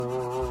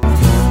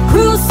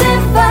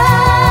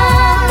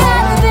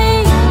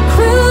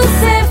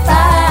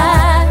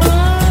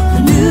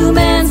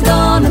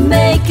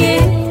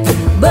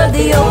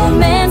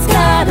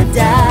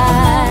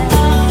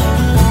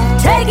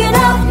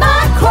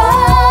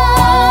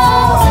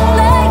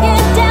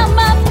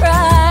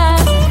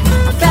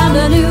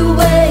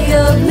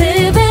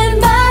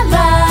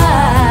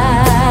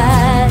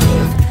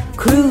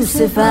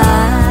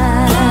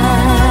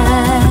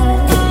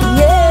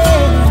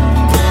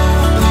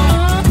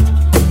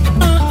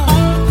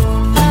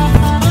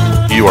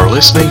You are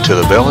listening to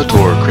the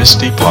Bellator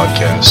Christi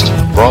podcast,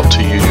 brought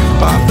to you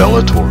by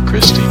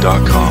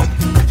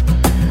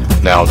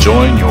BellatorChristi.com. Now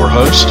join your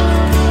host,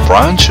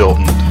 Brian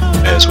Chilton,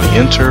 as we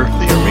enter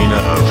the arena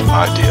of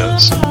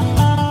ideas.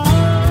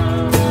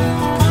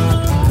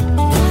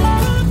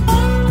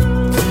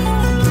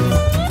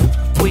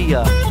 We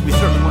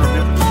certainly want to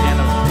remember to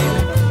stand up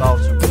and our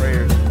thoughts and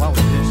prayers. And while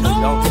we do so,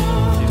 y'all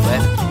can do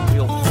that.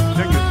 We'll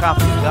turn your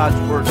copy of God's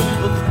Word to the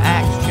book of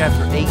Acts,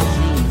 chapter 18.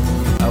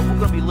 We're going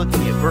to be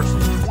looking at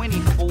verses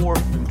 24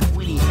 through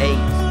 28. We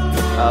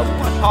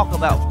want to talk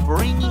about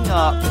bringing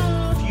up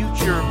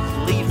future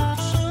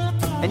leaders.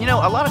 And you know,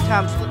 a lot of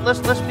times, let's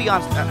be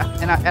honest,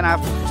 and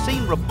I've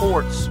seen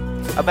reports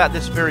about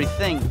this very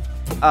thing.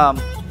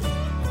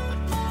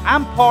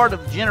 I'm part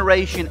of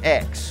Generation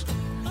X.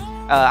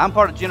 I'm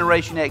part of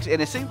Generation X, and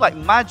it seems like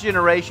my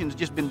generation's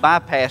just been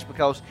bypassed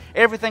because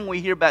everything we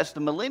hear about is the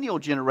millennial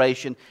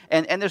generation,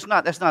 and that's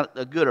not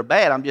a good or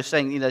bad. I'm just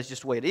saying, that's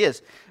just the way it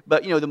is.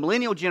 But, the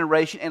millennial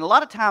generation, and a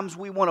lot of times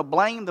we want to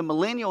blame the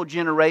millennial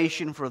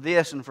generation for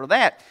this and for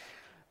that.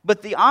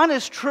 But the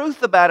honest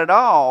truth about it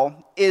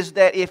all is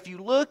that if you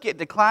look at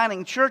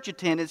declining church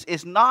attendance,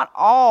 it's not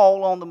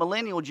all on the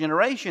millennial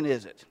generation,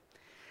 is it?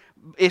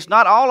 It's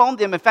not all on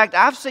them. In fact,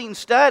 I've seen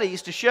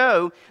studies to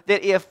show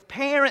that if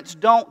parents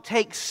don't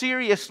take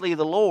seriously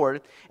the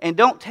Lord and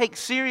don't take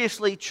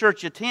seriously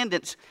church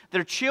attendance,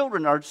 their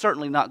children are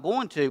certainly not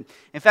going to.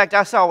 In fact,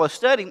 I saw a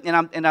study,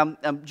 and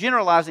I'm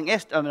generalizing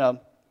the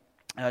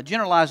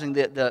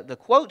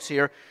quotes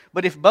here,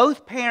 but if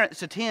both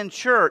parents attend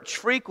church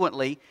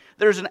frequently,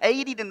 there's an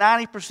 80 to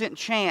 90%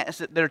 chance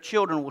that their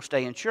children will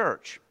stay in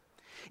church.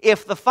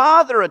 If the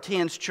father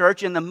attends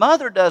church and the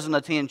mother doesn't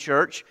attend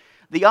church,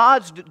 the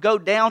odds go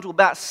down to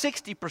about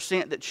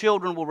 60% that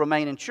children will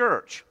remain in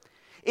church.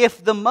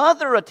 If the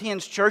mother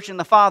attends church and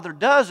the father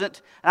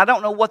doesn't, and I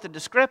don't know what the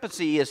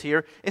discrepancy is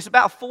here, it's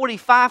about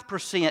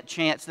 45%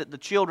 chance that the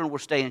children will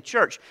stay in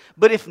church.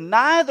 But if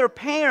neither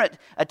parent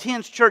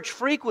attends church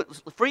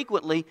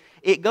frequently,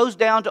 it goes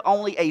down to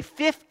only a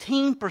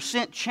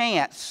 15%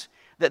 chance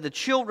that the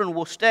children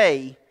will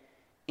stay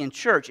in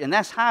church, and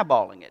that's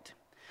highballing it.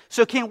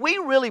 So can we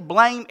really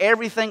blame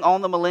everything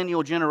on the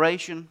millennial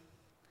generation?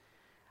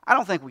 I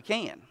don't think we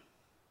can.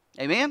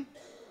 Amen?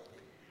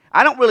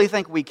 I don't really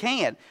think we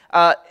can.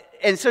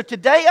 And so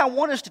today I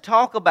want us to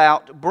talk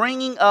about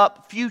bringing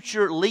up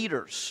future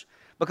leaders.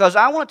 Because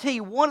I want to tell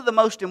you one of the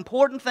most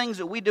important things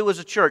that we do as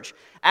a church,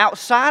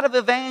 outside of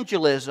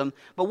evangelism,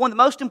 but one of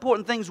the most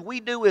important things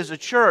we do as a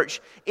church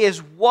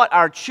is what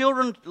our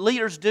children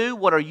leaders do,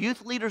 what our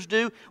youth leaders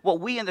do, what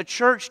we in the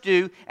church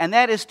do, and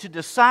that is to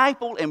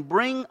disciple and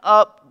bring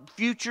up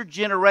future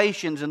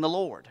generations in the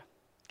Lord.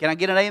 Can I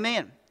get an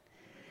amen?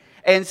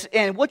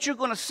 And what you're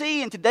going to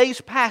see in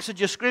today's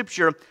passage of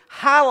Scripture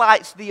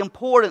highlights the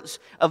importance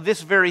of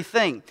this very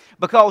thing.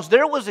 Because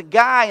there was a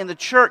guy in the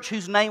church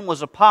whose name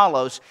was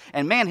Apollos,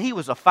 and man, he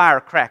was a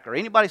firecracker.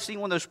 Anybody seen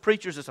one of those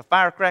preachers that's a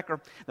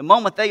firecracker? The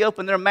moment they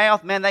open their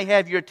mouth, man, they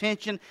have your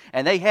attention,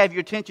 and they have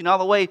your attention all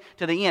the way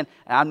to the end.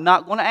 And I'm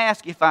not going to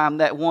ask if I'm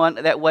that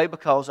way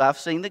because I've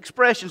seen the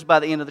expressions by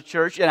the end of the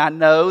church, and I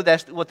know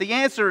that's what the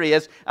answer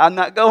is. I'm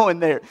not going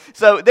there.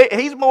 So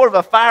he's more of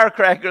a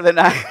firecracker than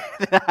I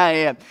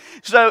am.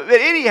 So, but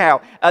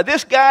anyhow,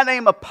 this guy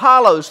named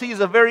Apollos,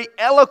 he's a very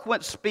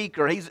eloquent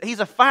speaker.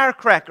 He's a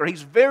firecracker.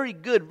 He's very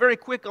good, very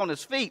quick on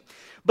his feet.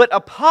 But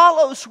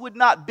Apollos would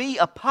not be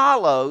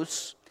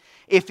Apollos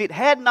if it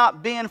had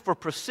not been for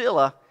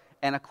Priscilla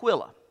and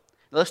Aquila.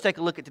 Now, let's take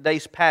a look at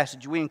today's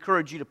passage. We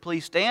encourage you to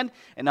please stand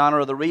in honor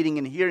of the reading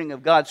and hearing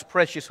of God's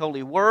precious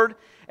holy word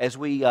as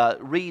we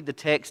read the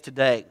text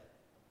today.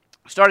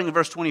 Starting in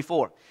verse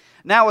 24.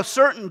 Now a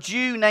certain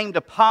Jew named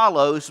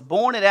Apollos,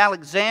 born at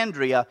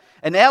Alexandria,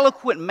 an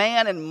eloquent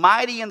man and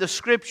mighty in the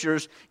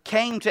Scriptures,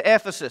 came to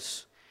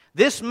Ephesus.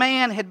 This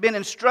man had been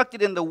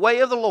instructed in the way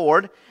of the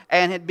Lord,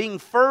 and had being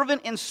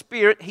fervent in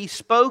spirit, he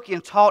spoke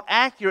and taught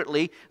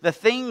accurately the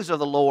things of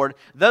the Lord,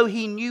 though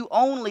he knew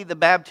only the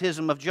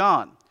baptism of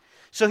John.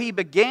 So he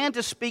began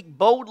to speak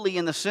boldly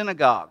in the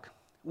synagogue.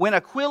 When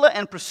Aquila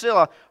and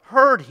Priscilla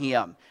heard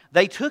him,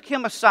 they took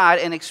him aside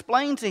and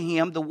explained to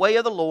him the way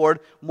of the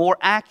Lord more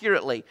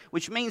accurately,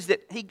 which means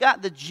that he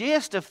got the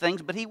gist of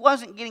things, but he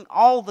wasn't getting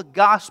all the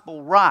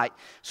gospel right.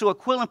 So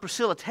Aquila and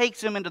Priscilla takes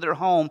him into their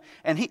home,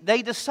 and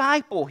they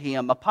disciple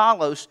him,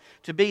 Apollos,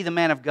 to be the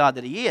man of God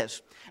that he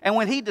is. And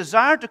when he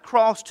desired to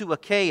cross to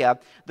Achaia,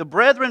 the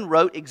brethren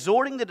wrote,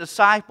 exhorting the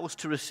disciples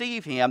to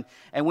receive him.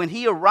 And when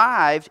he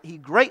arrived, he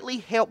greatly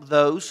helped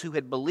those who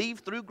had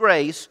believed through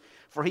grace,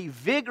 for he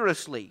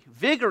vigorously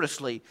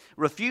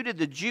refuted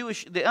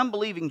the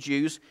unbelieving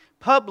Jews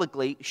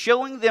publicly,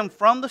 showing them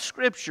from the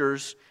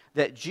Scriptures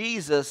that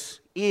Jesus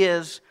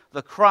is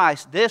the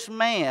Christ. This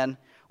man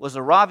was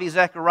a Ravi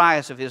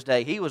Zacharias of his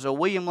day. He was a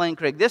William Lane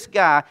Craig. This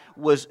guy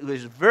was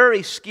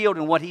very skilled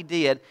in what he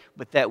did,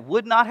 but that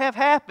would not have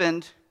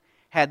happened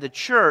had the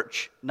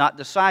church not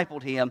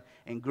discipled him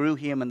and grew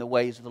him in the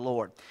ways of the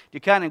Lord. Dear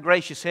kind and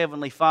gracious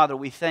Heavenly Father,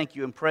 we thank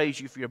you and praise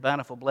you for your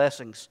bountiful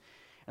blessings.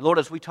 And Lord,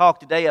 as we talk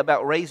today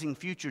about raising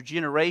future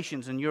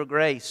generations in your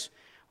grace,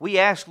 we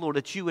ask, Lord,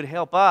 that you would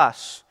help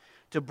us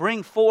to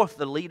bring forth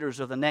the leaders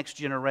of the next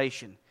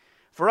generation.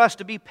 For us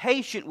to be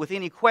patient with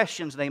any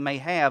questions they may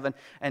have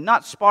and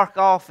not spark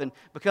off and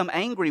become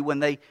angry when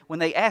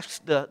they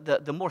ask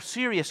the more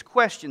serious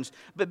questions,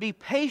 but be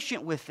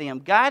patient with them,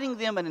 guiding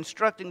them and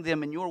instructing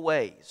them in your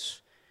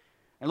ways.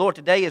 And Lord,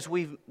 today as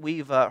we've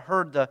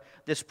heard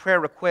this prayer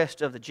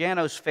request of the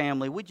Janos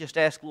family, we just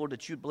ask, Lord,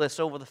 that you'd bless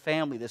over the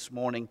family this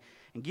morning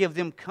and give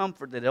them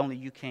comfort that only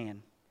you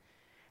can.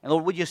 And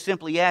Lord, we just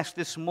simply ask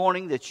this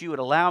morning that you would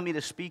allow me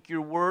to speak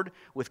your word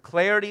with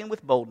clarity and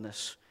with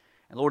boldness.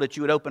 And Lord, that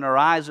you would open our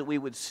eyes that we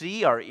would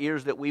see, our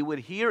ears that we would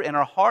hear, and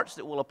our hearts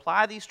that will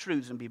apply these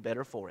truths and be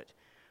better for it.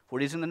 For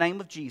it is in the name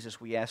of Jesus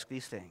we ask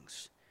these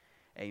things.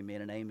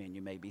 Amen and amen.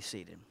 You may be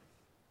seated.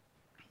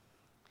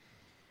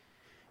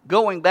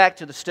 Going back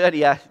to the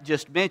study I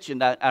just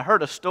mentioned, I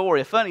heard a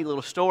story, a funny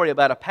little story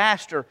about a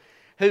pastor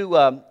who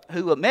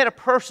met a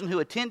person who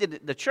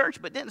attended the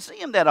church but didn't see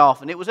him that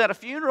often. It was at a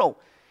funeral.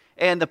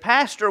 And the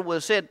pastor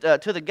said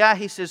to the guy,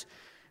 he says,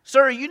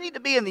 "Sir, you need to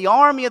be in the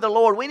army of the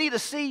Lord. We need to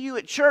see you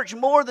at church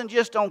more than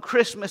just on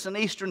Christmas and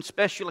Easter and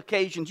special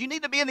occasions. You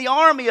need to be in the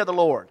army of the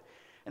Lord."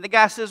 And the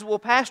guy says, "Well,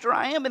 Pastor,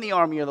 I am in the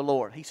army of the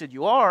Lord." He said,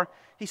 "You are?"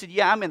 He said,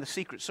 "Yeah, I'm in the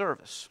Secret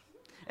Service."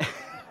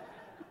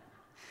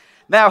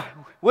 Now,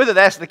 whether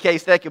that's the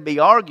case, that could be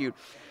argued.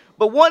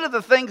 But one of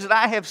the things that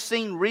I have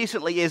seen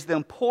recently is the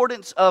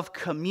importance of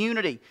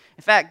community.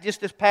 In fact,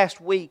 just this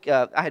past week,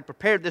 I had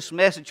prepared this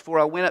message before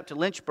I went up to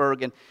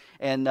Lynchburg,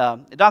 and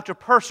Dr.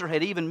 Purser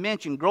had even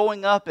mentioned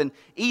growing up in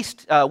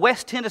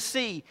West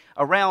Tennessee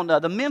around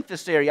the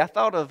Memphis area. I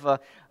thought of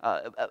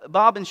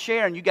Bob and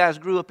Sharon. You guys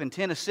grew up in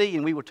Tennessee,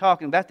 and we were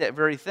talking about that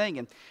very thing.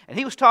 And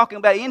he was talking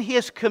about in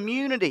his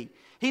community,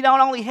 he not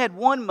only had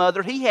one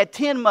mother, he had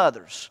 10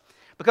 mothers.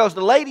 Because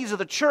the ladies of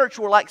the church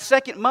were like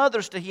second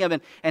mothers to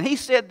him. And he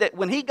said that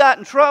when he got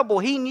in trouble,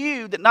 he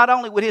knew that not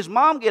only would his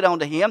mom get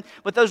onto him,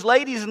 but those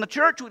ladies in the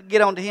church would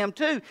get onto him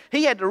too.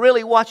 He had to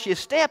really watch his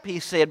step, he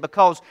said,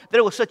 because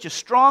there was such a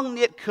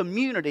strong-knit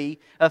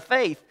community of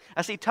faith.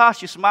 I see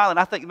Tasha smiling.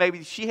 I think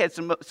maybe she had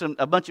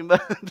a bunch of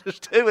mothers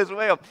too as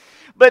well.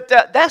 But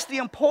that's the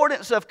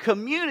importance of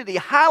community,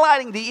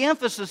 highlighting the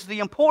emphasis,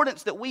 the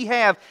importance that we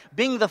have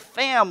being the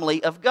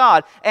family of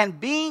God. And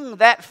being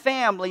that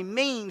family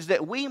means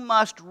that we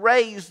must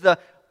raise the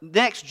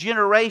next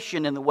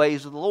generation in the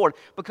ways of the Lord.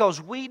 Because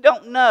we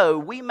don't know,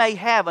 we may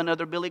have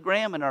another Billy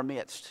Graham in our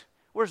midst.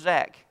 Where's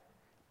Zach?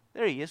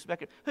 There he is back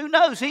there. Who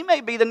knows? He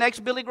may be the next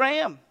Billy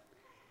Graham.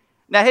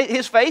 Now,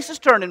 his face is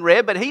turning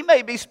red, but he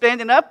may be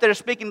standing up there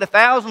speaking to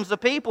thousands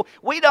of people.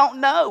 We don't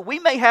know. We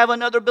may have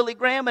another Billy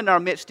Graham in our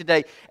midst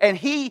today. And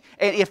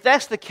if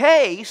that's the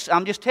case,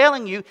 I'm just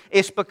telling you,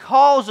 it's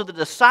because of the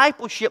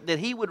discipleship that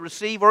he would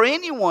receive or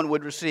anyone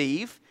would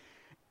receive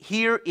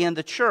here in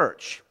the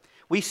church.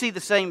 We see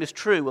the same is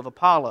true of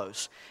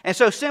Apollos. And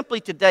so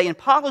simply today,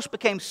 Apollos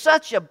became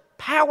such a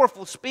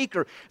powerful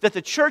speaker that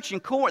the church in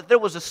Corinth, there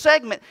was a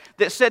segment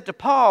that said to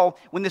Paul,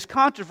 when this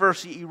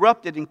controversy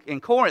erupted in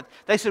Corinth,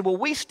 they said, well,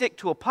 we stick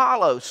to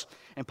Apollos.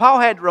 And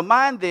Paul had to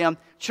remind them,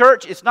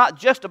 church, it's not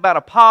just about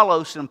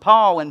Apollos and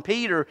Paul and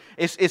Peter.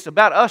 It's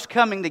about us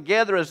coming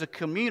together as a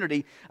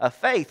community of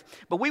faith.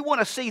 But we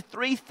want to see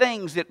three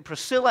things that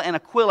Priscilla and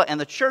Aquila and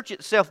the church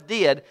itself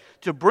did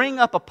to bring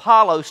up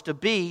Apollos to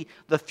be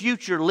the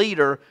future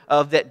leader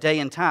of that day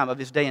and time, of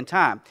his day and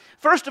time.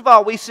 First of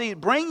all, we see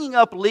bringing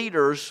up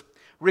leaders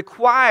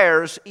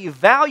requires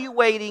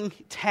evaluating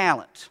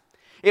talent.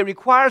 It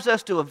requires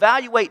us to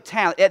evaluate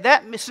talent.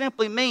 That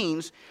simply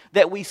means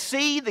that we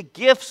see the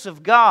gifts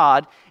of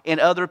God in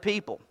other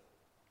people.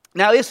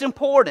 Now, it's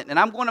important, and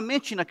I'm going to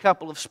mention a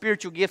couple of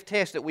spiritual gift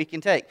tests that we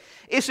can take.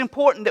 It's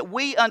important that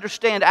we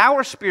understand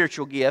our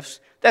spiritual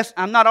gifts.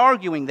 I'm not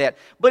arguing that.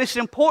 But it's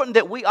important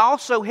that we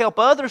also help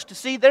others to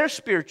see their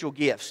spiritual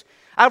gifts.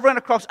 I've run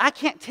across, I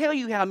can't tell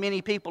you how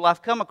many people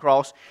I've come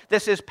across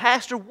that says,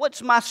 Pastor,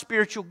 what's my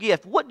spiritual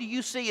gift? What do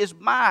you see as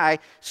my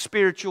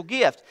spiritual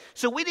gift?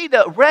 So we need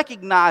to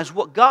recognize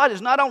what God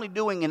is not only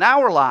doing in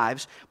our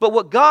lives, but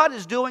what God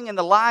is doing in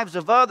the lives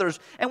of others.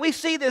 And we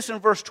see this in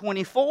verse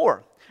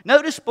 24.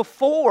 Notice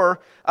before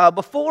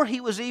he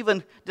was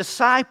even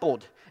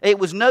discipled, it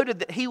was noted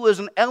that he was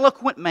an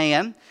eloquent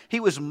man.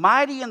 He was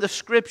mighty in the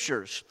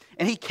Scriptures.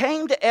 And he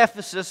came to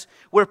Ephesus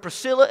where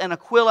Priscilla and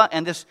Aquila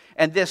and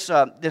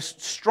this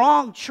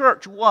strong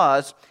church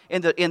was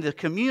in the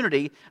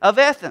community of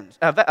Ephesus.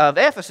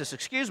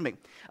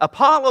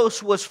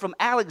 Apollos was from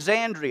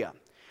Alexandria.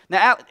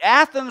 Now,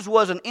 Athens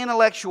was an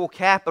intellectual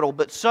capital,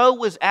 but so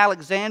was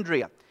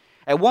Alexandria.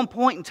 At one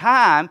point in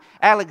time,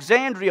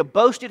 Alexandria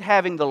boasted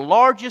having the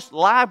largest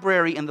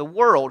library in the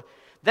world.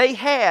 They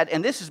had,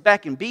 and this is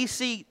back in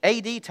BC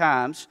AD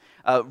times,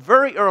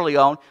 very early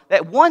on,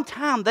 at one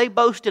time they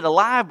boasted a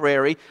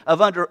library of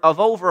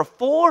over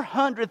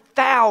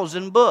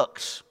 400,000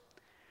 books.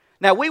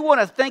 Now, we want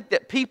to think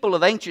that people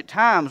of ancient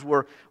times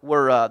were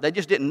they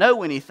just didn't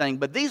know anything,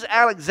 but these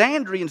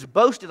Alexandrians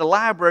boasted a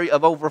library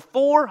of over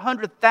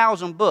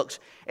 400,000 books.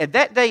 At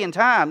that day and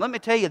time, let me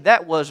tell you,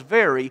 that was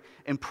very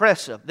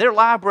impressive. Their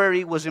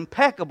library was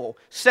impeccable,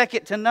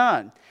 second to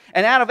none.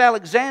 And out of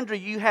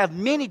Alexandria, you have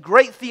many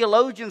great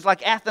theologians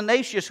like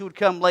Athanasius, who would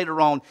come later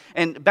on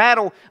and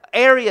battle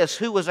Arius,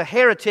 who was a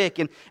heretic,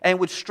 and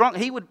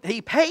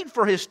he paid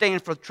for his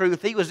stand for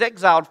truth. He was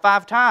exiled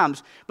 5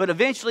 times, but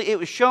eventually it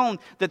was shown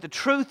that the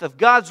truth of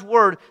God's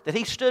word that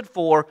he stood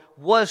for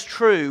was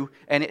true,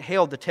 and it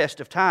held the test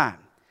of time.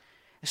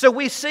 So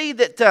we see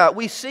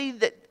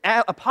that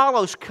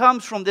Apollos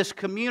comes from this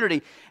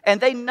community, and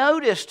they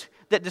noticed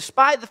that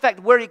despite the fact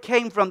where he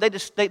came from, they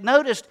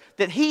noticed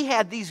that he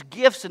had these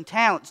gifts and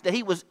talents, that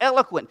he was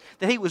eloquent,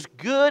 that he was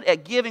good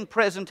at giving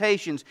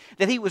presentations,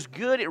 that he was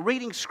good at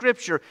reading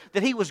Scripture,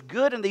 that he was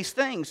good in these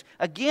things.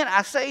 Again,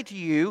 I say to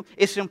you,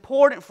 it's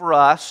important for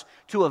us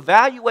to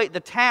evaluate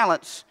the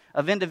talents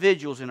of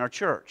individuals in our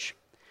church.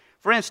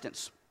 For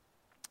instance,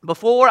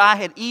 before I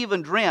had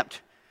even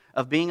dreamt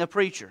of being a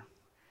preacher,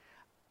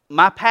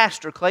 my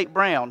pastor, Clayton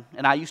Brown,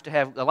 and I used to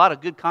have a lot of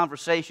good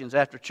conversations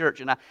after church.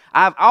 And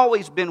I've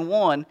always been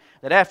one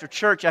that after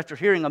church, after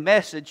hearing a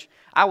message,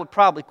 I would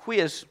probably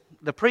quiz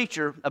the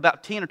preacher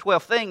about 10 or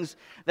 12 things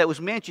that was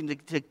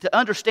mentioned to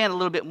understand a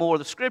little bit more of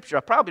the Scripture.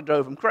 I probably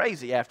drove him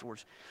crazy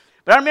afterwards.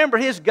 But I remember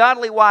his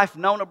godly wife,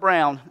 Nona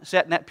Brown,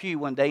 sat in that pew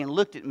one day and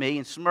looked at me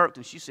and smirked,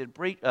 and she said,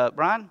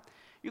 Brian,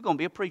 you're going to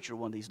be a preacher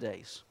one of these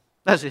days.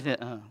 I said,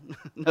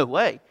 no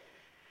way.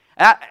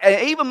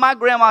 And even my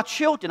grandma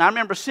Chilton, I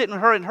remember sitting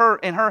with her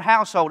in her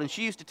household, and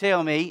she used to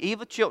tell me,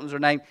 Eva Chilton's her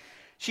name,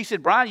 she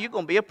said, Brian, you're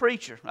going to be a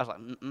preacher. I was like,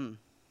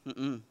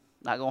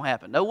 not going to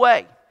happen. No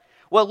way.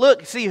 Well,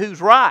 look, see who's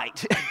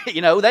right.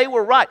 They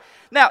were right.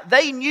 Now,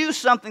 they knew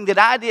something that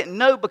I didn't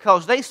know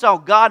because they saw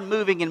God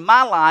moving in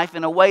my life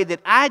in a way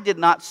that I did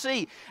not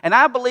see. And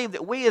I believe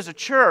that we as a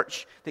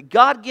church, that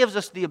God gives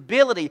us the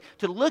ability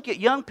to look at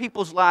young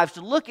people's lives,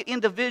 to look at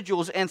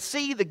individuals and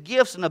see the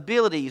gifts and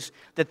abilities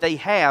that they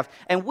have.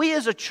 And we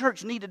as a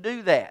church need to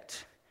do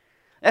that.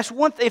 That's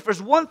one thing. If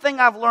there's one thing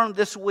I've learned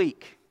this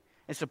week,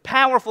 it's a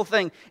powerful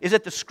thing, is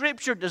that the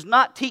Scripture does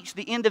not teach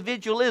the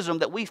individualism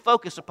that we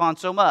focus upon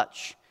so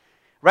much.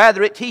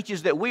 Rather, it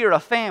teaches that we are a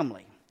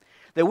family,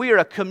 that we are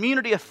a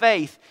community of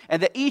faith,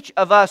 and that each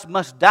of us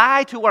must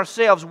die to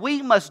ourselves.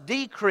 We must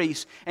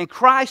decrease, and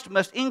Christ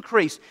must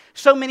increase.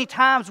 So many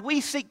times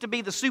we seek to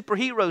be the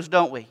superheroes,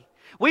 don't we?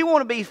 We want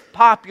to be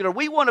popular.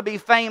 We want to be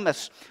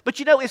famous. But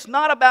it's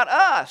not about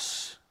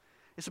us.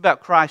 It's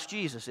about Christ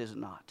Jesus, is it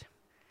not?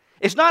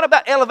 It's not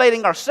about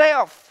elevating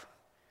ourselves.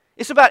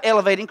 It's about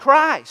elevating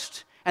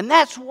Christ. And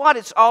that's what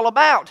it's all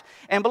about.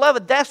 And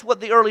beloved, that's what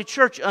the early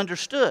church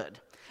understood.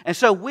 And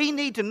so we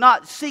need to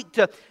not seek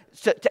to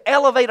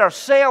elevate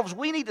ourselves.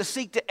 We need to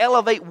seek to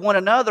elevate one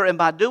another. And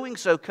by doing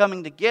so,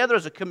 coming together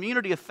as a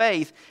community of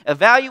faith,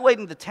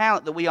 evaluating the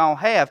talent that we all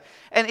have.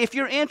 And if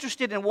you're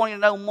interested in wanting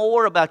to know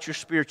more about your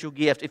spiritual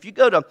gift, if you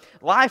go to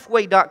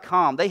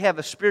lifeway.com, they have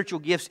a spiritual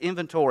gifts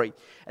inventory.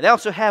 And they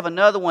also have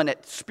another one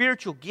at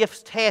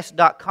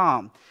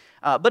spiritualgiftstest.com.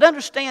 But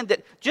understand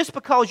that just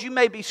because you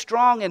may be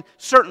strong in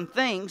certain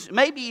things,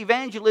 maybe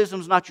evangelism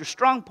is not your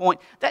strong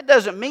point, that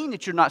doesn't mean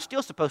that you're not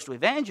still supposed to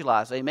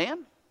evangelize,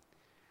 amen?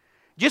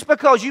 Just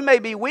because you may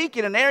be weak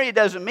in an area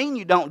doesn't mean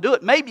you don't do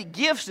it. Maybe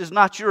gifts is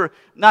not your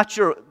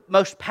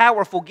most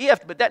powerful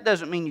gift, but that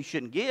doesn't mean you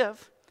shouldn't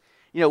give.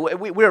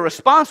 We're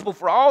responsible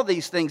for all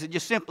these things. It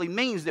just simply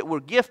means that we're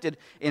gifted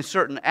in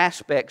certain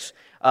aspects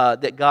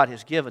that God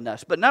has given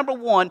us. But number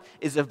one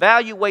is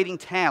evaluating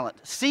talent,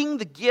 seeing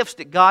the gifts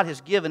that God has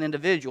given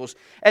individuals.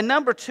 And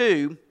number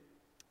two,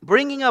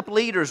 bringing up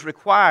leaders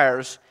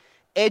requires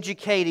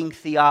educating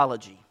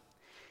theology.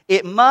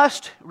 It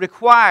must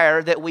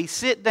require that we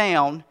sit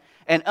down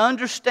and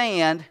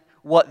understand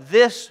what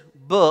this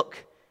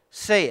book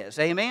says.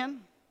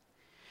 Amen?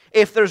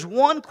 If there's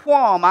one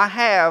qualm I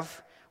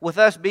have with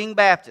us being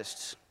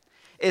Baptists,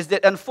 is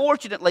that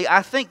unfortunately,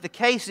 I think the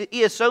case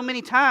is so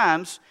many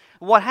times,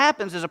 what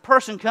happens is a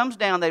person comes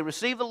down, they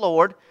receive the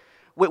Lord,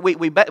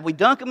 we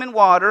dunk them in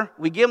water,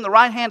 we give them the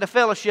right hand of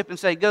fellowship and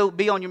say, go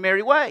be on your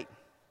merry way.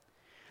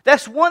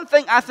 That's one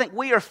thing I think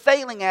we are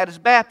failing at as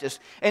Baptists.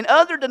 In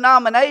other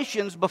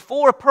denominations,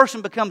 before a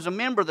person becomes a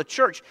member of the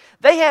church,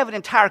 they have an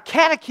entire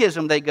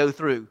catechism they go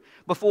through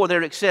before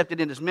they're accepted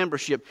in his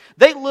membership.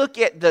 They look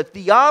at the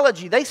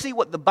theology. They see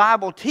what the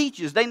Bible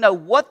teaches. They know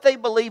what they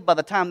believe by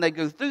the time they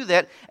go through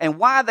that and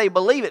why they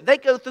believe it. They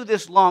go through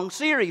this long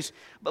series.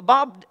 But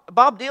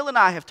Bob Dill and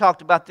I have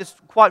talked about this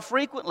quite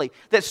frequently,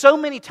 that so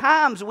many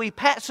times we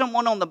pat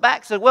someone on the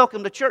back, say,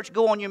 welcome to church,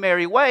 go on your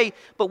merry way,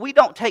 but we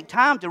don't take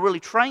time to really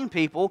train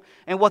people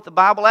in what the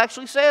Bible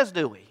actually says,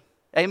 do we?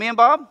 Amen,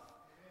 Bob?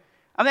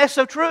 I mean, that's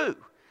so true.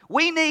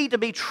 We need to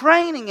be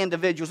training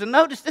individuals. And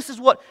notice this is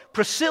what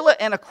Priscilla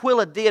and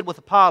Aquila did with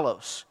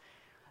Apollos.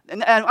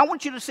 And I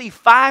want you to see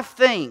 5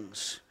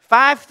 things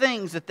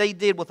that they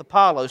did with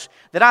Apollos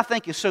that I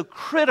think is so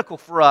critical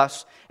for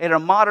us in our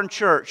modern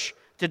church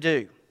to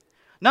do.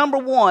 Number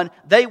one,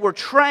 they were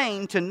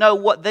trained to know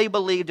what they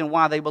believed and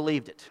why they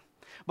believed it.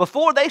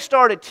 Before they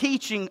started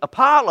teaching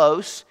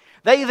Apollos,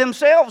 they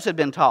themselves had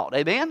been taught.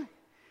 Amen?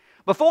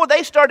 Before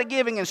they started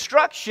giving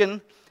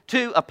instruction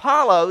to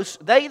Apollos,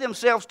 they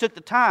themselves took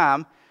the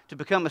time to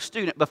become a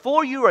student.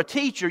 Before you're a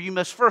teacher, you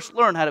must first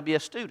learn how to be a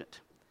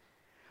student.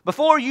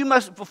 Before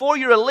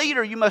you're a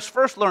leader, you must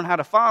first learn how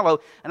to follow.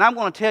 And I'm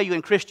going to tell you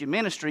in Christian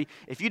ministry,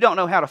 if you don't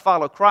know how to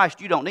follow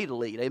Christ, you don't need to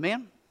lead.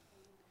 Amen?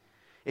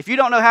 If you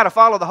don't know how to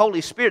follow the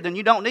Holy Spirit, then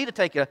you don't need to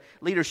take a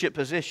leadership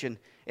position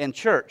in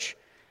church.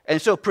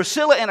 And so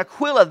Priscilla and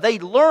Aquila, they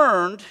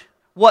learned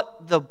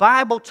what the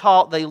Bible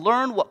taught. They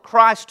learned what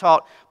Christ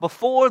taught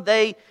before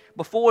they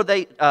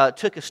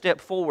took a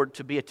step forward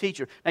to be a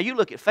teacher. Now you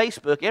look at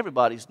Facebook,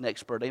 everybody's an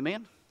expert.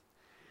 Amen?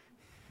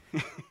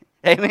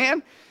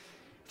 Amen?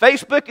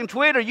 Facebook and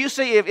Twitter, you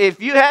see,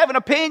 if you have an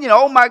opinion,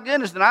 oh my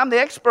goodness, then I'm the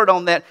expert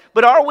on that.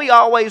 But are we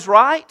always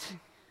right?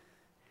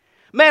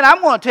 Man,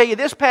 I'm going to tell you,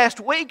 this past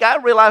week, I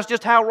realized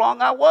just how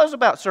wrong I was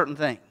about certain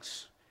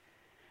things.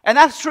 And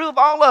that's true of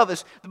all of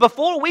us.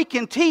 Before we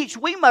can teach,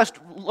 we must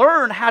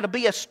learn how to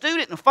be a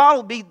student and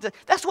follow.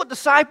 That's what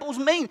disciples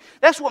mean.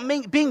 That's what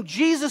being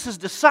Jesus'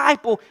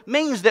 disciple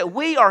means, that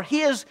we are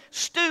His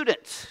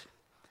students.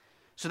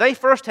 So they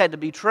first had to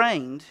be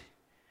trained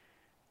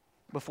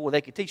before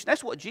they could teach.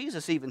 That's what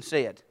Jesus even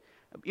said.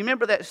 You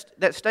remember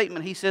that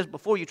statement He says,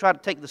 before you try to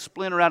take the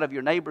splinter out of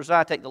your neighbor's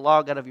eye, take the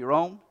log out of your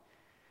own?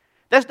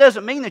 That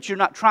doesn't mean that you're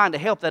not trying to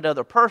help that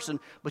other person,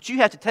 but you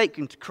have to take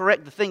and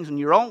correct the things in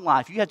your own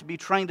life. You have to be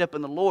trained up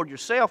in the Lord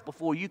yourself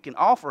before you can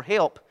offer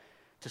help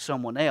to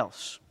someone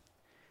else.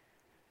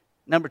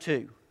 Number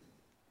two,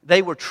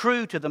 they were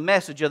true to the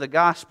message of the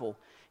gospel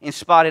and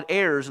spotted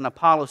errors in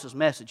Apollos'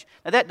 message.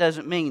 Now that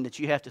doesn't mean that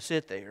you have to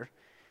sit there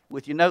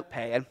with your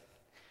notepad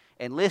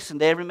and listen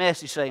to every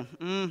message saying,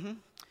 well,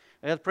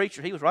 the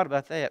preacher, he was right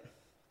about that.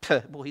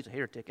 Boy, he's a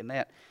heretic in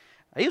that.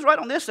 He's right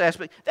on this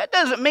aspect. That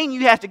doesn't mean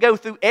you have to go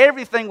through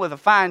everything with a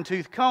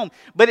fine-tooth comb,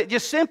 but it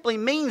just simply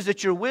means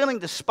that you're willing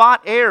to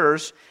spot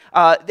errors,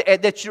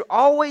 that you're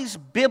always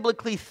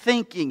biblically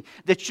thinking,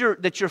 that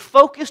you're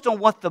focused on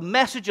what the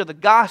message of the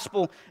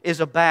gospel is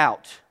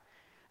about.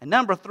 And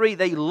number three,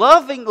 they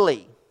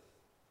lovingly,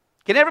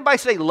 can everybody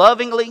say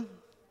lovingly?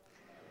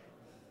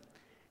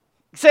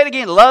 Say it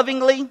again,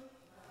 lovingly.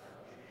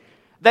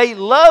 They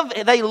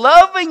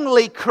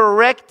lovingly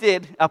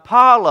corrected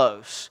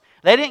Apollos.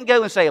 They didn't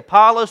go and say,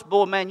 Apollos,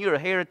 boy, man, you're a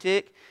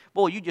heretic.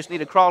 Boy, you just need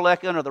to crawl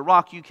back under the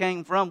rock you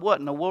came from. What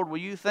in the world were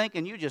you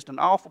thinking? You're just an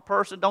awful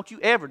person. Don't you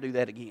ever do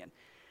that again.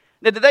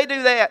 Now, did they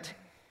do that?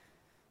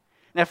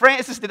 Now,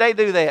 Francis, did they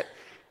do that?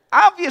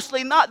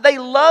 Obviously not. They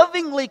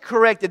lovingly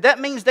corrected. That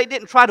means they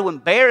didn't try to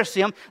embarrass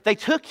him. They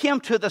took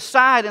him to the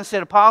side and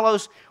said,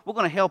 Apollos, we're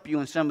going to help you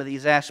in some of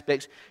these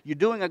aspects. You're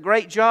doing a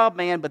great job,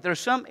 man, but there's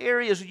some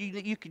areas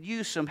you could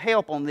use some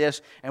help on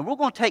this, and we're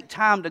going to take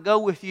time to go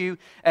with you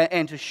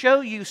and to show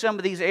you some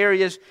of these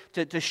areas,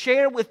 to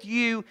share with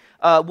you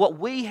what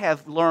we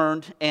have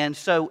learned, and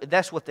so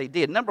that's what they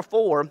did. Number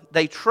four,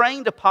 they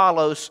trained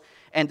Apollos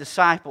and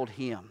discipled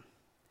him.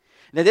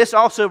 Now, this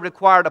also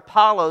required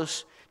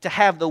Apollos to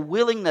have the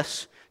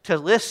willingness to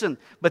listen.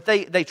 But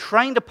they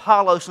trained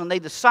Apollos and they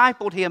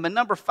discipled him. And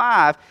number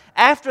five,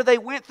 after they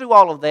went through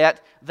all of that,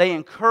 they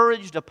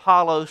encouraged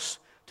Apollos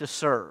to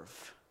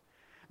serve.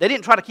 They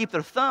didn't try to keep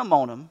their thumb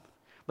on him,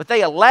 but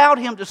they allowed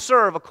him to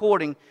serve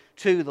according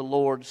to the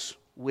Lord's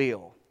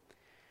will.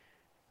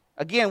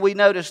 Again, we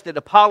notice that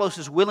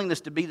Apollos'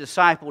 willingness to be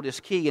discipled is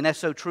key, and that's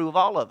so true of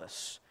all of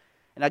us.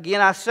 And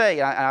again, I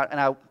say,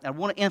 I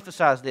want to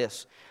emphasize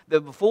this,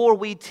 that before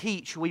we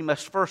teach, we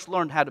must first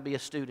learn how to be a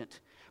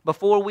student.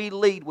 Before we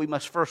lead, we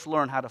must first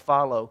learn how to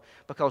follow,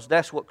 because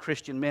that's what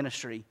Christian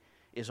ministry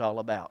is all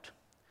about.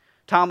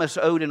 Thomas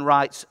Oden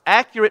writes,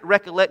 accurate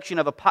recollection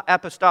of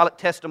apostolic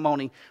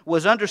testimony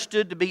was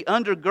understood to be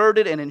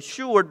undergirded and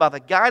ensured by the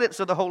guidance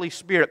of the Holy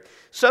Spirit.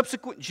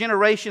 Subsequent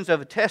generations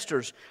of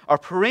attesters are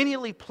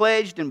perennially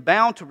pledged and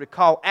bound to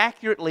recall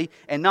accurately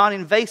and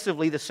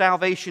non-invasively the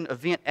salvation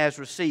event as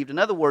received. In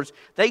other words,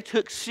 they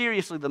took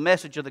seriously the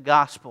message of the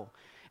gospel,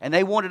 and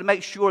they wanted to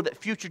make sure that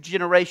future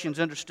generations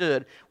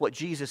understood what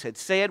Jesus had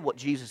said, what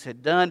Jesus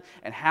had done,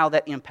 and how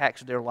that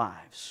impacts their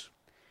lives.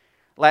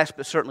 Last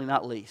but certainly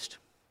not least,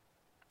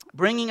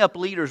 bringing up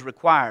leaders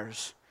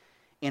requires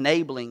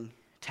enabling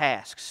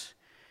tasks.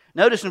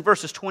 Notice in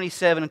verses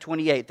 27 and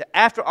 28 that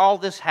after all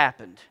this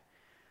happened,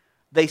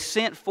 they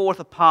sent forth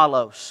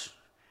Apollos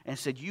and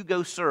said, you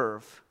go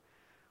serve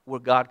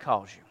where God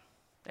calls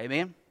you.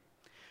 Amen?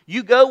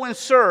 You go and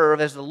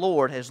serve as the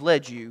Lord has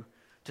led you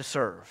to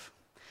serve.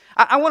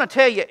 I want to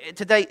tell you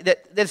today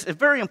that that's a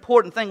very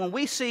important thing. When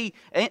we see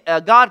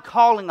God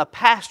calling a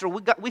pastor,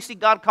 we see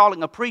God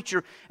calling a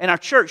preacher in our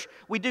church,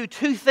 we do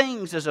two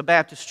things as a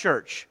Baptist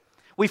church.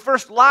 We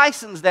first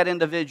license that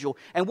individual,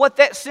 and what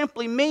that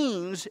simply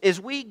means is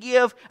we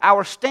give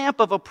our stamp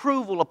of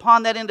approval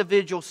upon that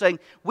individual, saying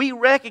we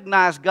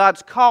recognize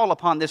God's call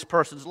upon this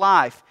person's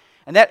life.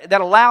 And that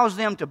allows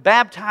them to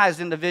baptize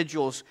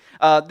individuals,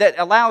 that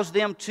allows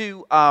them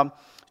to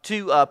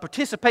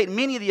participate in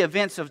many of the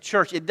events of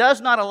church. It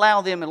does not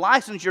allow them, and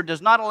licensure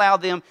does not allow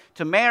them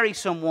to marry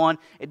someone.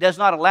 It does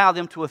not allow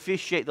them to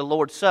officiate the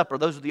Lord's Supper.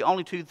 Those are the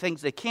only two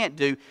things they can't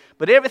do.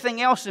 But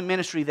everything else in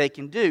ministry they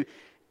can do.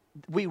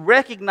 We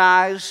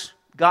recognize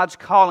God's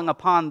calling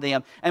upon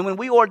them. And when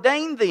we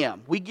ordain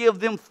them, we give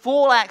them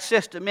full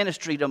access to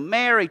ministry, to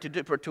marry,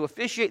 to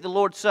officiate the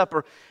Lord's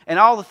Supper, and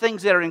all the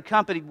things that are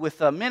accompanied with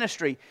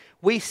ministry.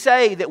 We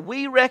say that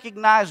we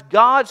recognize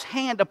God's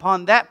hand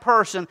upon that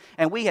person,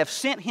 and we have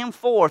sent him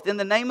forth in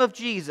the name of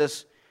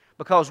Jesus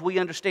because we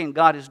understand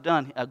God has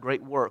done a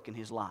great work in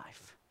his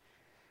life.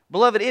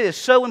 Beloved, it is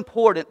so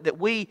important that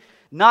we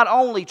not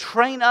only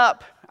train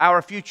up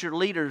our future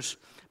leaders,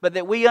 but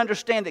that we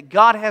understand that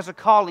God has a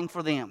calling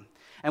for them.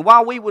 And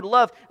while we would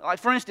love, like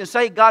for instance,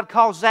 say God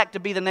calls Zach to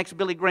be the next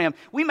Billy Graham,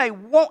 we may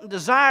want and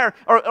desire,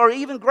 or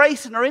even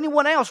Grayson or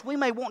anyone else, we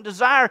may want and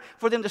desire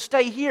for them to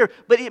stay here,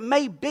 but it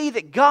may be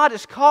that God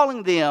is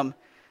calling them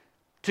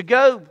to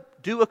go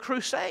do a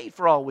crusade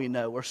for all we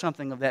know, or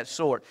something of that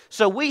sort.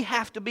 So we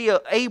have to be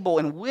able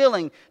and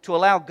willing to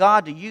allow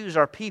God to use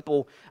our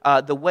people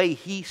the way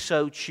He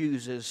so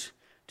chooses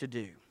to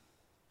do.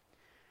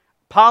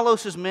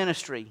 Apollos'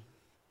 ministry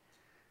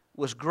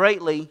was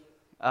greatly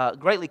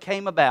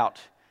came about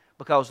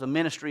because of the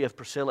ministry of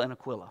Priscilla and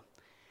Aquila.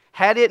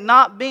 Had it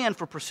not been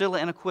for Priscilla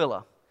and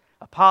Aquila,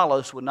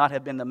 Apollos would not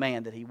have been the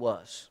man that he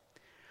was.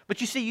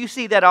 But you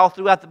see that all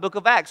throughout the book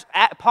of Acts.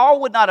 Paul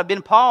would not have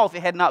been Paul if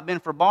it had not been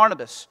for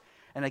Barnabas.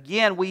 And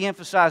again, we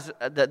emphasize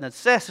the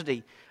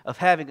necessity of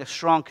having a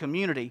strong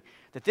community,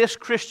 that this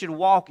Christian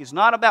walk is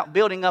not about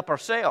building up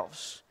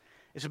ourselves.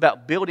 It's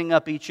about building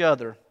up each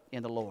other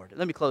in the Lord.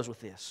 Let me close with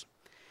this.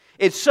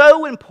 It's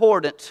so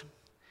important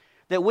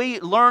that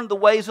we learn the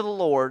ways of the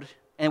Lord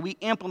and we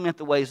implement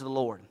the ways of the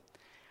Lord.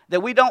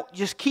 That we don't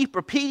just keep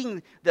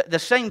repeating the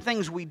same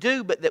things we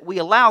do, but that we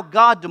allow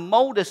God to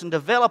mold us and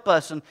develop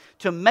us and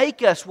to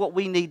make us what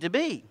we need to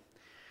be.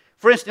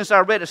 For instance,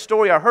 I heard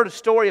a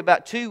story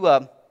about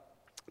two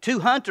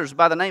hunters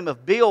by the name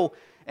of Bill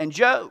and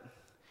Joe.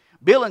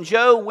 Bill and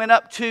Joe went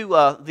up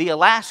to the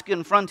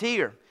Alaskan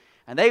frontier,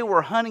 and they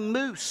were hunting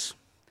moose.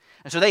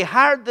 And so they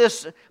hired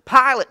this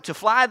pilot to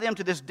fly them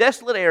to this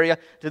desolate area,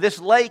 to this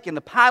lake, and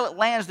the pilot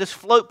lands this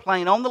float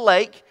plane on the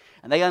lake,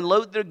 and they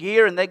unload their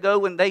gear, and they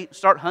go and they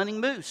start hunting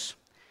moose.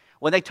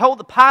 When they told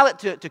the pilot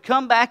to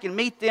come back and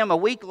meet them a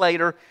week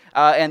later,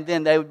 and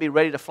then they would be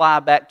ready to fly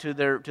back to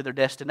their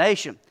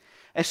destination.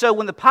 And so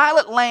when the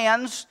pilot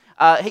lands,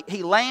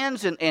 he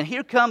lands, and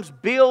here comes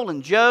Bill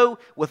and Joe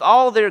with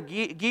all their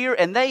gear,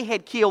 and they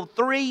had killed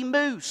 3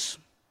 moose.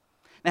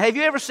 Now, have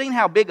you ever seen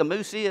how big a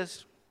moose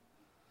is?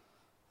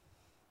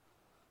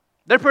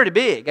 They're pretty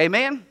big,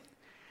 amen?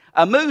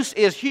 A moose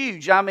is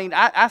huge. I mean,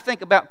 I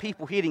think about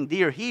people hitting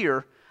deer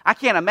here. I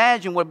can't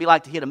imagine what it'd be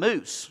like to hit a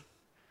moose.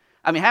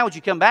 I mean, how would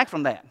you come back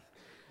from that?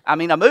 I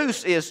mean, a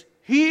moose is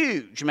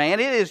huge,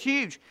 man. It is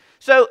huge.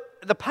 So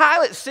the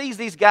pilot sees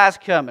these guys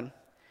coming,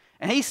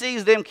 and he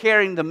sees them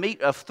carrying the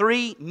meat of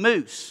 3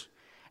 moose.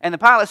 And the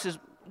pilot says,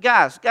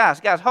 guys,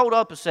 hold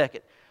up a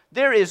second.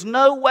 There is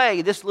no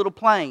way this little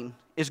plane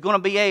is going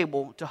to be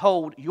able to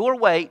hold your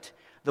weight,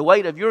 the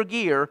weight of your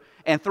gear,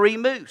 and 3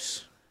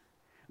 moose.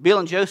 Bill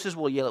and Joe says,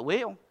 well, yeah, it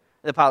will.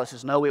 The pilot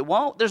says, no, it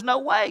won't. There's no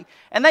way.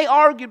 And they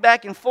argued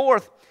back and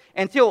forth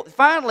until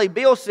finally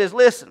Bill says,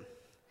 listen,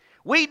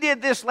 we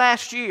did this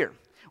last year.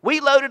 We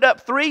loaded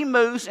up 3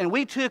 moose and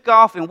we took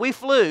off and we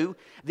flew.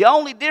 The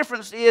only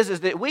difference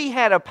is that we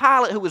had a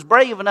pilot who was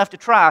brave enough to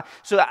try.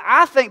 So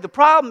I think the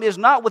problem is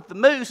not with the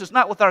moose, it's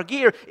not with our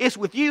gear, it's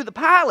with you, the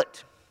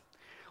pilot.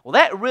 Well,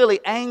 that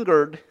really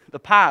angered the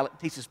pilot.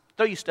 He says,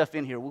 throw your stuff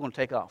in here, we're going to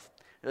take off.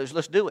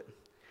 Let's do it.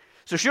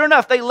 So sure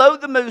enough, they load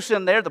the moose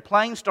in there. The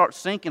plane starts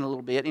sinking a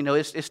little bit. You know,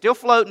 it's still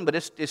floating, but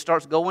it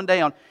starts going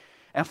down.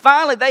 And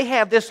finally, they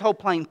have this whole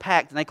plane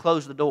packed, and they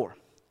close the door.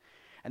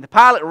 And the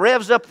pilot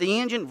revs up the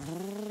engine,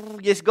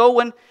 gets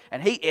going,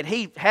 and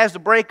he has the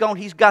brake on.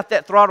 He's got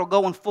that throttle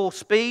going full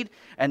speed,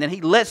 and then he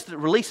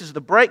releases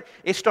the brake.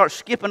 It starts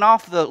skipping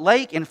off the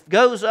lake and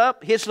goes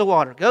up, hits the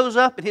water, goes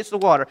up and hits the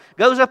water,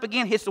 goes up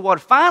again, hits the water.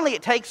 Finally,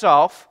 it takes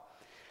off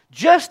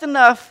just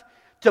enough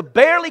to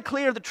barely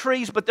clear the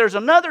trees, but there's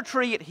another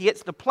tree it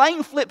hits. The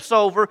plane flips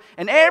over,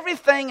 and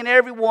everything and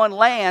everyone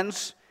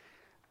lands,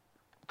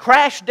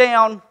 crash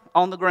down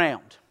on the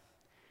ground.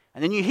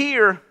 And then you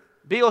hear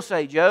Bill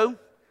say, Joe,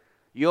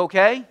 you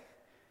okay?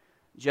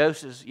 Joe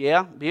says,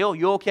 yeah. Bill,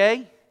 you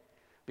okay?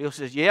 Bill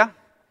says, yeah.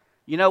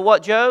 You know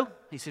what, Joe?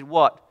 He said,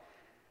 what?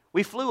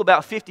 We flew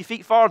about 50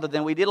 feet farther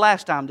than we did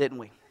last time, didn't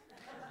we?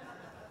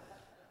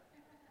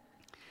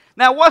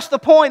 Now, what's the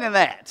point in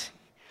that?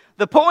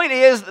 The point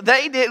is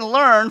they didn't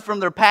learn from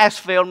their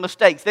past failed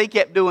mistakes. They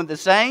kept doing the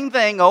same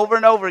thing over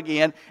and over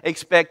again,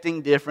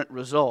 expecting different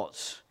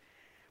results.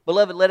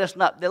 Beloved,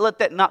 let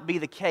that not be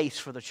the case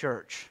for the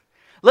church.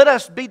 Let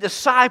us be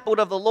discipled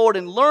of the Lord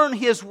and learn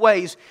His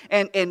ways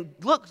and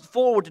look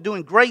forward to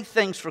doing great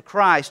things for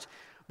Christ,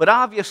 but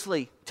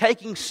obviously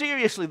taking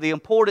seriously the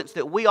importance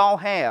that we all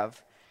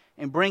have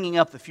in bringing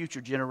up the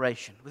future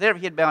generation. With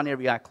every head bowed and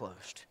every eye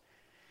closed.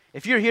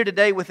 If you're here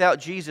today without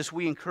Jesus,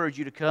 we encourage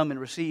you to come and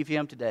receive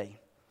Him today.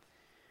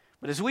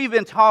 But as we've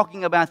been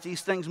talking about these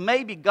things,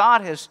 maybe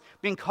God has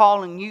been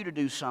calling you to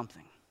do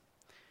something.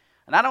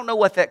 And I don't know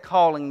what that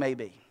calling may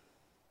be.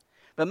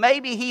 But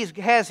maybe He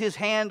has His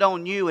hand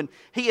on you and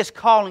He is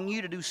calling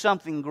you to do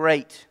something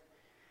great.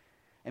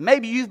 And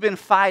maybe you've been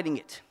fighting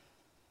it.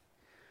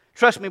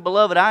 Trust me,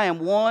 beloved, I am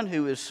one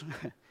who has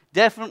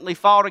definitely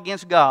fought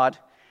against God.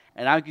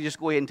 And I can just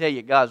go ahead and tell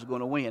you, God's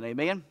going to win.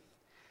 Amen?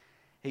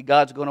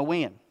 God's going to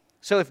win.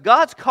 So if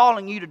God's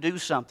calling you to do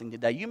something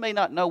today, you may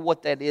not know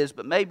what that is,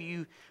 but maybe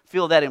you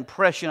feel that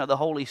impression of the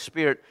Holy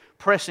Spirit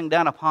pressing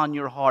down upon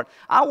your heart.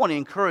 I want to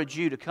encourage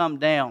you to come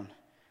down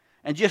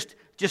and just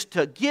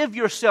to give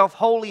yourself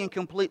wholly and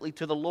completely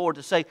to the Lord,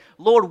 to say,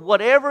 Lord,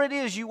 whatever it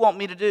is you want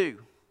me to do,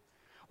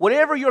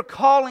 whatever your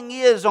calling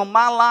is on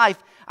my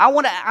life, I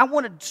want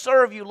to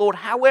serve you, Lord,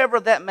 however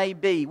that may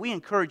be. We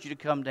encourage you to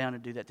come down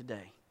and do that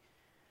today.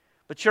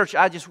 But church,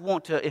 I just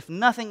want to, if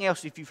nothing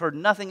else, if you've heard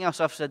nothing else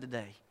I've said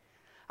today,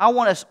 I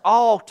want us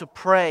all to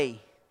pray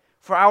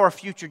for our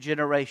future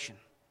generation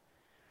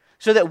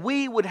so that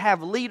we would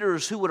have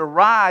leaders who would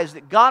arise,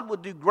 that God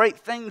would do great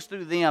things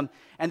through them,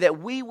 and that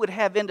we would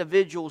have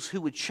individuals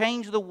who would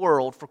change the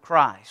world for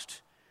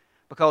Christ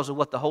because of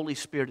what the Holy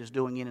Spirit is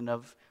doing in and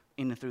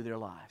through their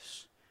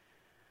lives.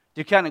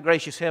 Dear kind and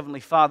gracious Heavenly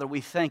Father, we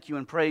thank you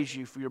and praise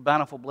you for your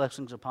bountiful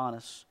blessings upon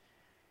us.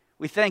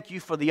 We thank you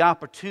for the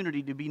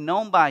opportunity to be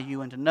known by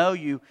you and to know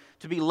you,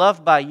 to be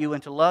loved by you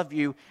and to love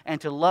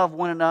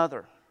one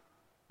another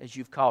as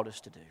you've called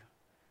us to do.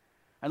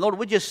 And Lord,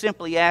 we just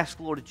simply ask,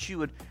 Lord, that you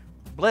would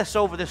bless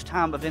over this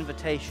time of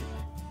invitation.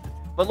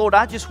 But Lord,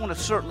 I just want to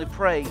certainly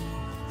pray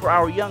for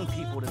our young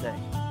people today,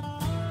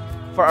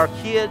 for our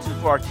kids and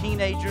for our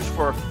teenagers,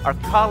 for our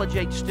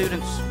college-age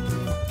students,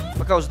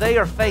 because they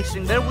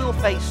will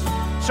face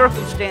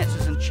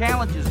circumstances and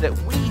challenges that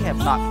we have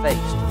not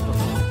faced before.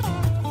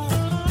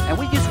 And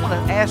we just want to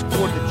ask,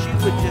 Lord, that you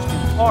would just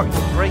impart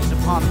your grace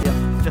upon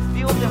them, to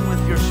fill them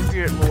with your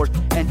Spirit, Lord,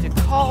 and to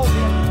call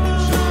them to do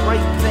some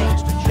great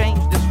things to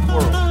change this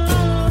world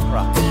for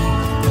Christ.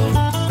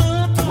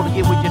 Lord,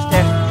 again, we just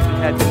ask that you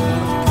would have your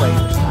will way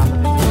this time of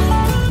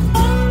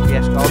invitation. We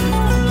ask all these things.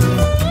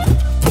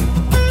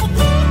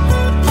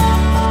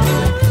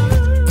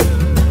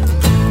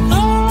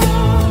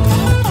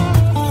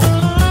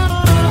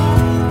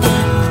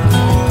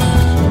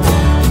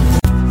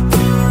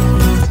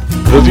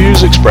 The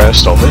views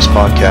expressed on this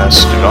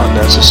podcast do not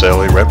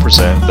necessarily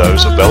represent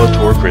those of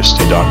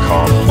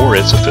BellatorChristi.com or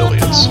its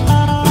affiliates.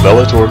 The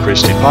Bellator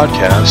Christi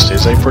podcast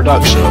is a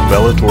production of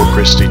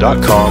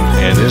BellatorChristi.com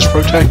and is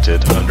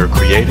protected under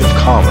Creative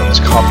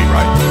Commons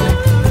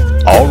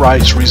copyright. All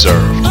rights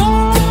reserved.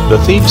 The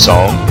theme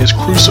song is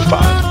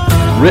Crucified,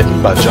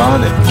 written by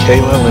John and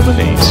Kayla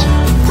Lemonese,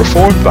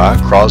 performed by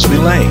Crosby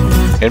Lane,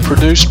 and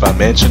produced by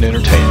Mansion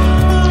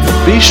Entertainment.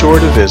 Be sure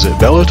to visit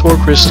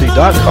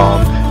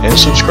BellatorChristi.com and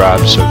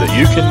subscribe so that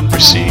you can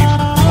receive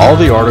all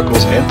the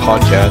articles and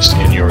podcasts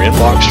in your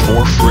inbox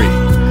for free.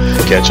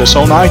 Catch us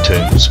on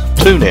iTunes,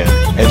 TuneIn,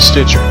 and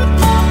Stitcher.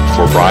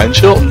 For Brian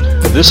Chilton,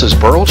 this is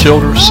Burl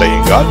Childers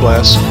saying God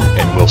bless,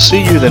 and we'll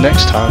see you the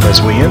next time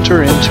as we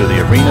enter into the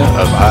arena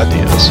of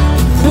ideas.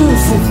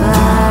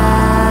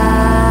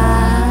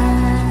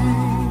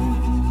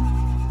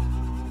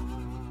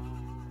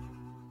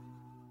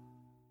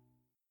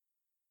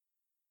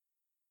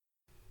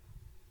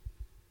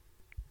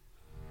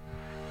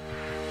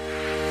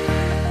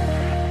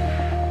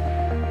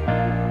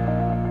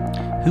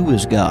 Who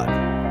is God?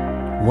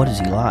 What is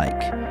He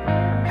like?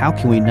 How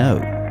can we know?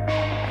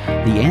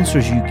 The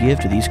answers you give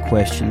to these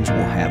questions will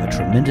have a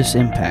tremendous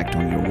impact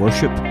on your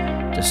worship,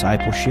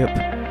 discipleship,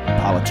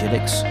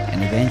 apologetics,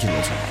 and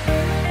evangelism.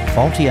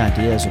 Faulty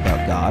ideas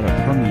about God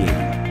are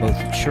permeating both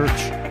the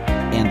church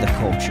and the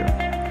culture.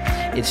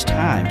 It's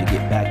time to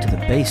get back to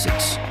the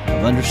basics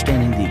of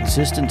understanding the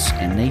existence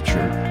and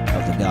nature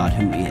of the God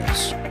who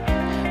is.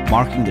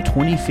 Marking the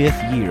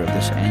 25th year of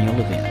this annual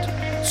event,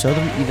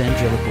 Southern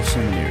Evangelical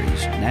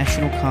Seminary's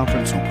National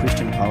Conference on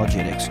Christian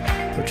Apologetics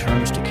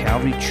returns to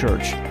Calvary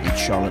Church in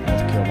Charlotte,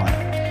 North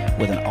Carolina,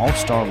 with an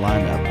all-star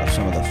lineup of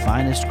some of the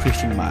finest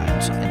Christian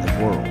minds in the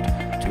world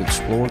to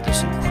explore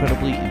this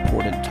incredibly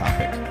important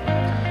topic.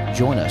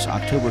 Join us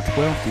October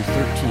 12th through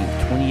 13th,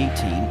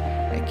 2018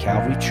 at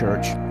Calvary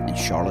Church in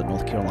Charlotte,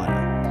 North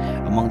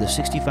Carolina. Among the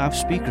 65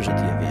 speakers at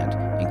the event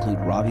include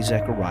Ravi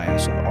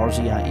Zacharias of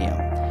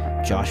RZIM,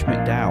 Josh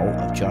McDowell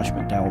of Josh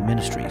McDowell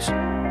Ministries,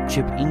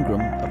 Chip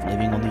Ingram of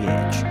Living on the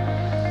Edge,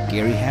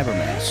 Gary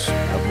Habermas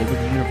of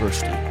Liberty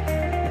University,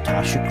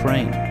 Natasha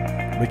Crane,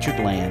 Richard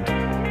Land,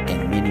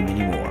 and many,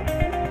 many more.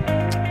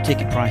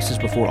 Ticket prices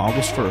before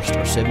August 1st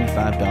are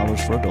 $75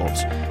 for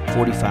adults,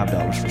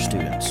 $45 for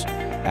students.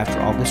 After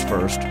August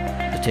 1st,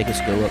 the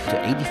tickets go up to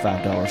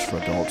 $85 for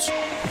adults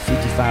and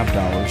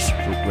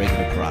 $55 for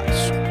regular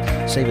price.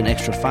 Save an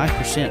extra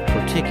 5%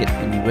 per ticket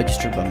when you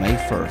register by May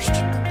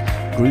 1st.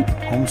 Group,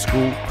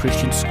 homeschool,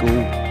 Christian school,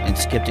 and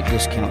skeptic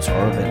discounts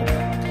are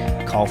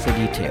available. Call for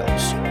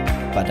details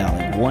by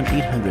dialing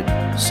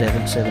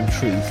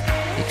 1-800-77-TRUTH,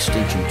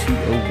 extension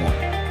 201.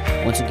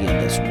 Once again,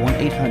 that's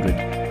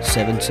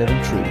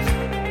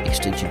 1-800-77-TRUTH,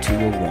 extension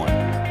 201,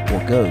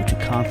 or go to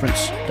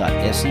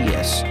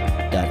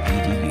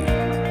conference.ses.edu.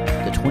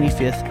 The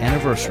 25th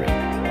anniversary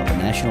of the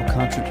National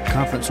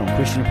Conference on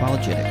Christian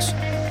Apologetics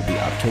will be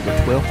October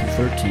 12th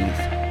and 13th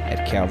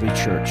at Calvary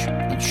Church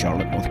in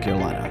Charlotte, North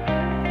Carolina.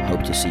 I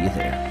hope to see you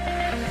there.